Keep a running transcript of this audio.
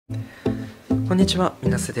こんにちは、み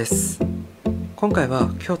なせです。今回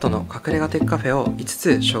は京都の隠れ家的カフェを5つ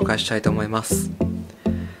紹介したいと思います。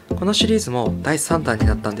このシリーズも第3弾に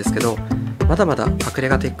なったんですけど、まだまだ隠れ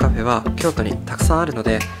家的カフェは京都にたくさんあるの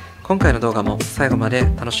で、今回の動画も最後まで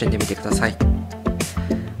楽しんでみてください。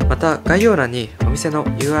また概要欄にお店の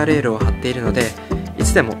URL を貼っているので、い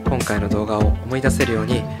つでも今回の動画を思い出せるよう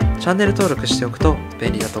にチャンネル登録しておくと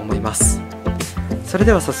便利だと思います。それ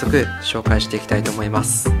では早速紹介していきたいと思いま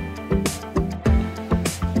す。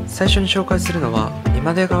最初に紹介するのは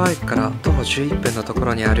今出川駅から徒歩11分のとこ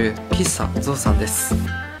ろにある喫茶ゾウさんです。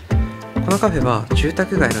このカフェは住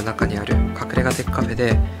宅街の中にある隠れ家的カフェ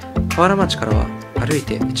で、河原町からは歩い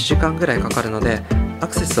て1時間ぐらいかかるのでア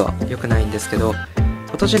クセスは良くないんですけど、フ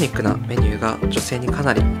ォトジェニックなメニューが女性にか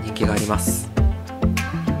なり人気があります。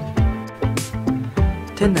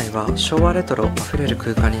店内は昭和レトロあふれる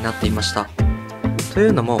空間になっていました。とい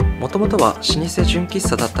うのも、もともとは老舗純喫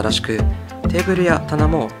茶だったらしく、テーブルや棚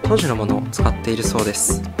も当時のものを使っているそうで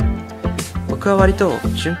す。僕は割と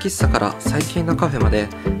純喫茶から最近のカフェまで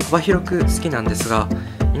幅広く好きなんですが、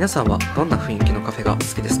皆さんはどんな雰囲気のカフェが好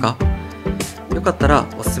きですか？よかったら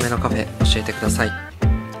おすすめのカフェ教えてください。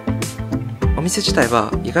お店自体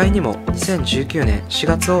は意外にも2019年4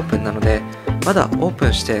月オープンなので、まだオープ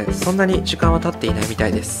ンしてそんなに時間は経っていないみた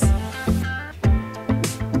いです。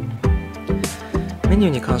メニュ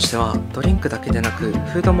ーに関してはドリンクだけでなく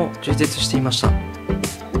フードも充実していました。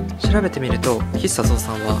調べてみると喫茶ゾウ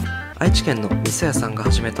さんは愛知県の味噌屋さんが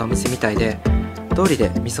始めたお店みたいで、通りで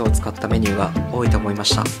味噌を使ったメニューが多いと思いま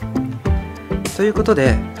した。ということ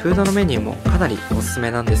でフードのメニューもかなりおすすめ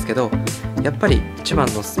なんですけど、やっぱり一番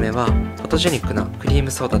のおすすめはフォトジェニックなクリーム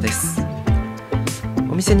ソーダです。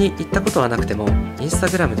お店に行ったことはなくてもインスタ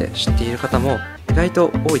グラムで知っている方も意外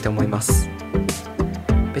と多いと思います。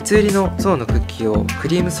別売りのゾウのクッキーをク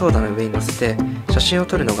リームソーダの上に乗せて写真を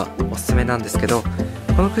撮るのがおすすめなんですけど、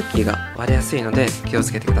このクッキーが割れやすいので気を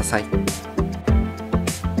つけてください。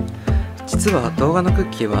実は動画のクッ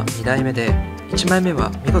キーは2台目で、1枚目は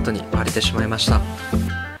見事に割れてしまいました。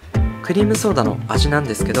クリームソーダの味なん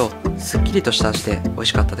ですけど、すっきりとした味で美味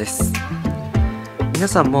しかったです。皆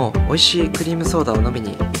さんも美味しいクリームソーダを飲み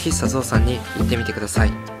に喫茶ゾウさんに行ってみてくださ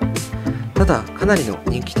い。ただかなりの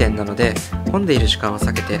人気店なので、混んでいる時間は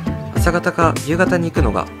避けて朝方か夕方に行く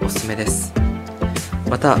のがおすすめです。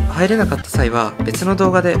また入れなかった際は別の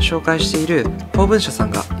動画で紹介している公文社さん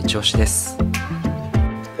が一押しです。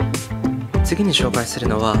次に紹介する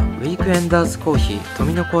のはウィークエンダーズコーヒー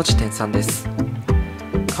TOMINOKOJI店さんです。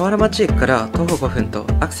河原町駅から徒歩5分と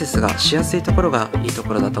アクセスがしやすいところがいいと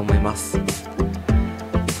ころだと思います。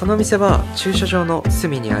このお店は駐車場の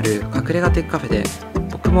隅にある隠れ家的カフェで、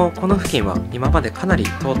僕もこの付近は今までかなり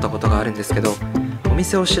通ったことがあるんですけど、お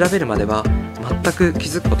店を調べるまでは全く気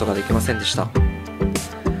づくことができませんでした。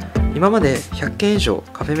今まで100軒以上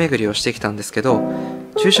カフェ巡りをしてきたんですけど、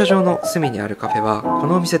駐車場の隅にあるカフェはこ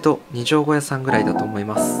のお店と2畳小屋さんぐらいだと思い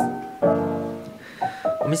ます。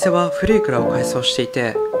お店は古い蔵を改装してい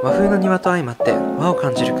て、和風の庭と相まって和を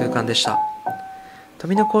感じる空間でした。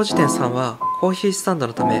TOMINOKOJI店さんはコーヒースタンド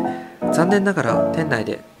のため、残念ながら店内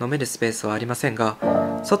で飲めるスペースはありませんが、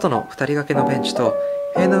外の2人掛けのベンチと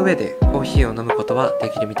塀の上でコーヒーを飲むことはで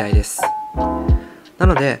きるみたいです。な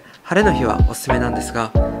ので晴れの日はおすすめなんです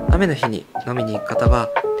が、雨の日に飲みに行く方は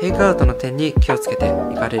テイクアウトの点に気をつけて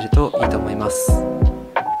行かれるといいと思います。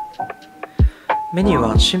メニュー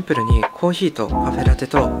はシンプルにコーヒーとカフェラテ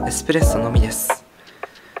とエスプレッソのみです。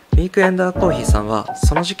ウィークエンダーコーヒーさんは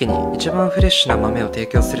その時期に一番フレッシュな豆を提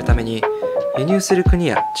供するために、輸入する国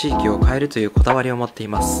や地域を変えるというこだわりを持ってい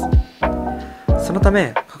ます。そのた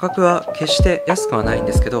め価格は決して安くはないん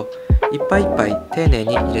ですけど、一杯一杯丁寧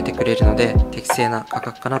に入れてくれるので適正な価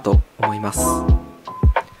格かなと思います。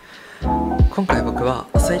今回僕は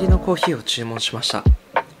朝入りのコーヒーを注文しました。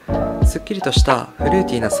すっきりとしたフルー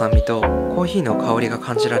ティーな酸味とコーヒーの香りが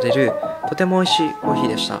感じられるとても美味しいコーヒー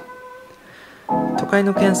でした。都会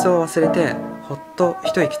の喧騒を忘れてほっと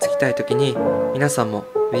一息つきたい時に、皆さんも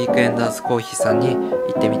ウィークエンダーズコーヒーさんに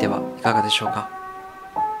行ってみてはいかがでしょうか。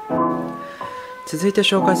続いて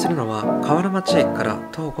紹介するのは河原町駅から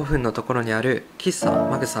徒歩5分のところにある喫茶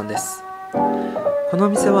magさんです。このお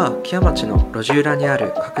店は木屋町の路地裏にあ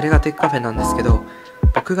る隠れ家的カフェなんですけど、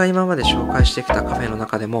僕が今まで紹介してきたカフェの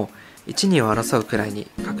中でも1、2を争うくらいに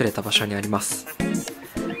隠れた場所にあります。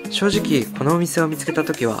正直このお店を見つけた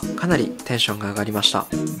時はかなりテンションが上がりました。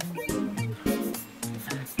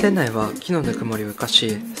店内は木のぬくもりを生か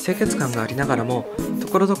し、清潔感がありながらもと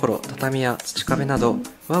ころどころ畳や土壁など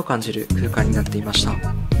和を感じる空間になっていました。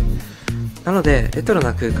なのでレトロ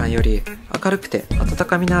な空間より明るくて温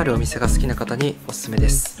かみのあるお店が好きな方におすすめで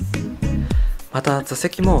す。また座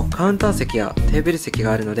席もカウンター席やテーブル席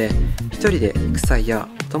があるので、一人で行く際や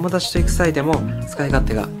お友達と行く際でも使い勝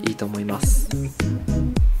手がいいと思います。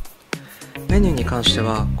メニューに関して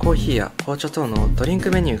はコーヒーや紅茶等のドリン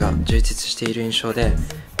クメニューが充実している印象で、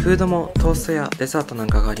フードもトーストやデザートなん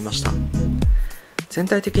かがありました。全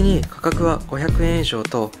体的に価格は500円以上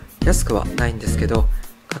と安くはないんですけど、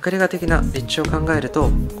隠れ家的な立地を考えると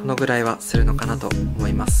このぐらいはするのかなと思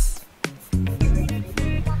います。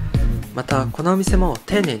またこのお店も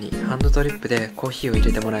丁寧にハンドドリップでコーヒーを入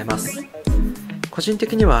れてもらえます。個人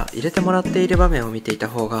的には入れてもらっている場面を見ていた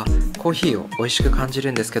方がコーヒーを美味しく感じ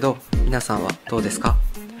るんですけど、皆さんはどうですか？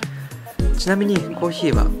ちなみにコー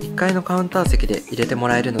ヒーは1階のカウンター席で入れても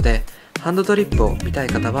らえるので、ハンドドリップを見たい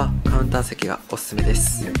方はカウンター席がおすすめで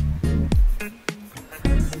す。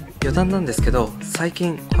余談なんですけど、最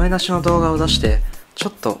近声なしの動画を出してちょ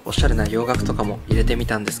っとおしゃれな洋楽とかも入れてみ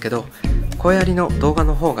たんですけど、声ありの動画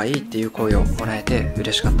の方がいいっていう声をもらえて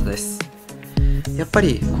嬉しかったです。やっぱ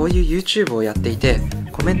りこういう YouTube をやっていて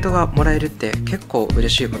コメントがもらえるって結構嬉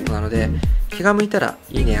しいことなので、気が向いたら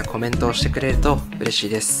いいねやコメントをしてくれると嬉しい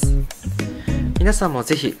です。皆さんも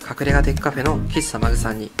ぜひ隠れ家的カフェの喫茶mag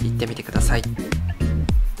さんに行ってみてください。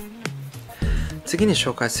次に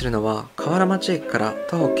紹介するのは河原町駅から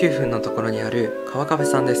徒歩9分のところにある川カフェ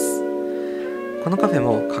さんです。このカフェ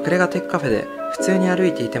も隠れ家的カフェで普通に歩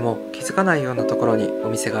いていても気づかないようなところにお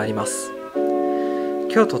店があります。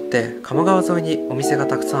京都って鴨川沿いにお店が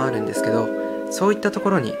たくさんあるんですけど、そういったとこ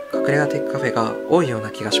ろに隠れ家的カフェが多いような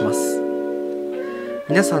気がします。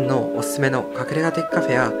皆さんのおすすめの隠れ家的カフ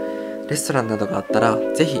ェやレストランなどがあったら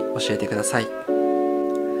ぜひ教えてください。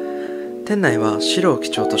店内は白を基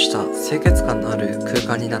調とした清潔感のある空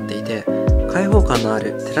間になっていて、開放感のあ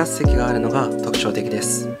るテラス席があるのが特徴的で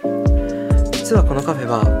す。実はこのカフェ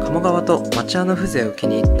は鴨川と町屋の風情を気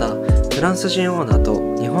に入ったフランス人オーナー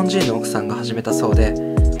と日本人の奥さんが始めたそうで、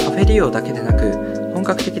カフェ利用だけでなく本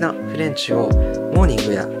格的なフレンチをモーニン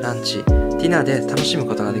グやランチ、ディナーで楽しむ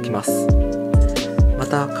ことができます。ま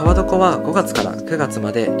た川床は5月から9月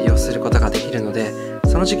まで利用することができるので、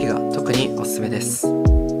その時期が特におすすめです。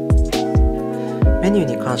メニュー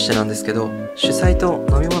に関してなんですけど、主菜と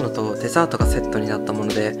飲み物とデザートがセットになったも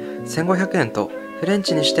ので1500円とフレン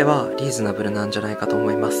チにしてはリーズナブルなんじゃないかと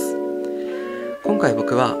思います。今回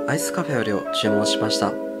僕はアイスカフェオレを注文しまし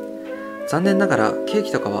た。残念ながらケー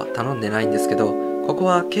キとかは頼んでないんですけど、ここ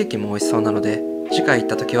はケーキも美味しそうなので次回行っ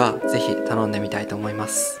た時はぜひ頼んでみたいと思いま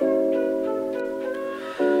す。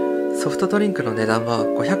ソフトドリンクの値段は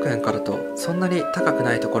500円からとそんなに高く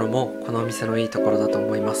ないところもこのお店のいいところだと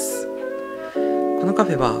思います。このカ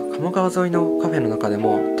フェは鴨川沿いのカフェの中で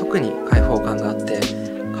も特に開放感があって、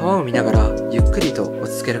川を見ながらゆっくりと落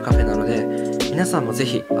ち着けるカフェなので、皆さんもぜ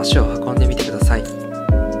ひ足を運んでみてください。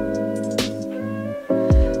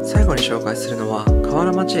最後に紹介するのは河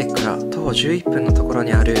原町駅から徒歩11分のところ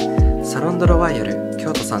にあるサロンドロワイヤル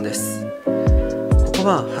京都さんです。ここ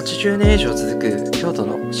は80年以上続く京都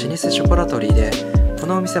の老舗ショコラトリーで、こ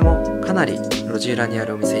のお店もかなり路地裏にあ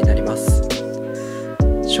るお店になります。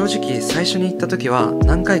正直最初に行った時は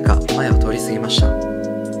何回か前を通り過ぎました。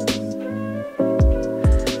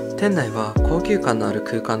店内は高級感のある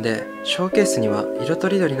空間で、ショーケースには色と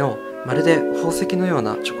りどりのまるで宝石のよう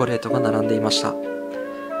なチョコレートが並んでいました。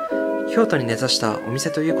京都に根ざしたお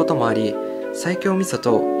店ということもあり、西京味噌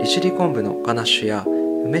と利尻昆布のガナッシュや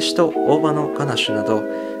梅酒と大葉のガナッシュなど、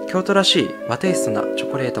京都らしい和テイストなチ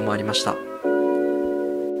ョコレートもありました。こ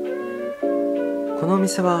のお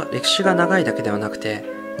店は歴史が長いだけではなくて、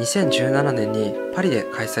2017年にパリで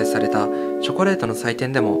開催されたチョコレートの祭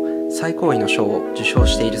典でも最高位の賞を受賞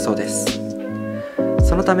しているそうです。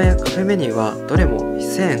そのためカフェメニューはどれも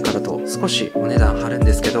1000円からと少しお値段張るん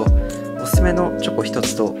ですけど、おすすめのチョコ1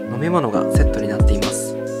つと飲み物がセットになっていま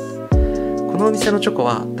す。このお店のチョコ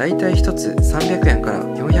はだいたい1つ300円から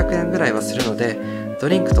400円ぐらいはするので、ド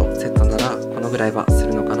リンクとセットならこのぐらいはす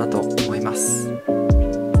るのかなと思います。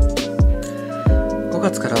5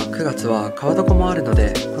月から9月は川床もあるの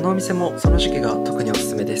で、このお店もその時期が特におす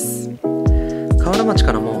すめです。河原町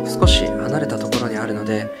からも少し離れたところにあるの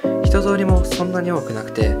で、人通りもそんなに多くな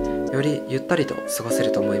くて、よりゆったりと過ごせ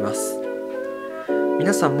ると思います。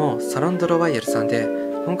皆さんもサロンドロワイヤルさんで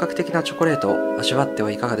本格的なチョコレートを味わっては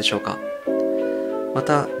いかがでしょうか。ま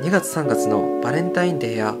た2月3月のバレンタイン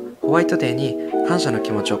デーやホワイトデーに感謝の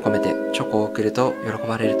気持ちを込めてチョコを贈ると喜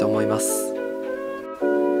ばれると思います。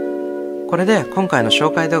これで今回の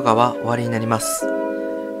紹介動画は終わりになります。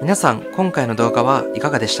皆さん今回の動画はいか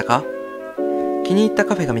がでしたか？気に入った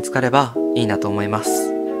カフェが見つかればいいなと思います。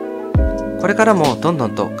これからもどんど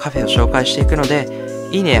んとカフェを紹介していくので、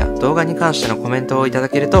いいねや動画に関してのコメントをいただ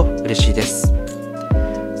けると嬉しいです。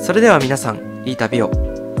それでは皆さん、いい旅を。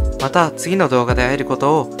また次の動画で会えるこ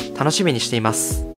とを楽しみにしています。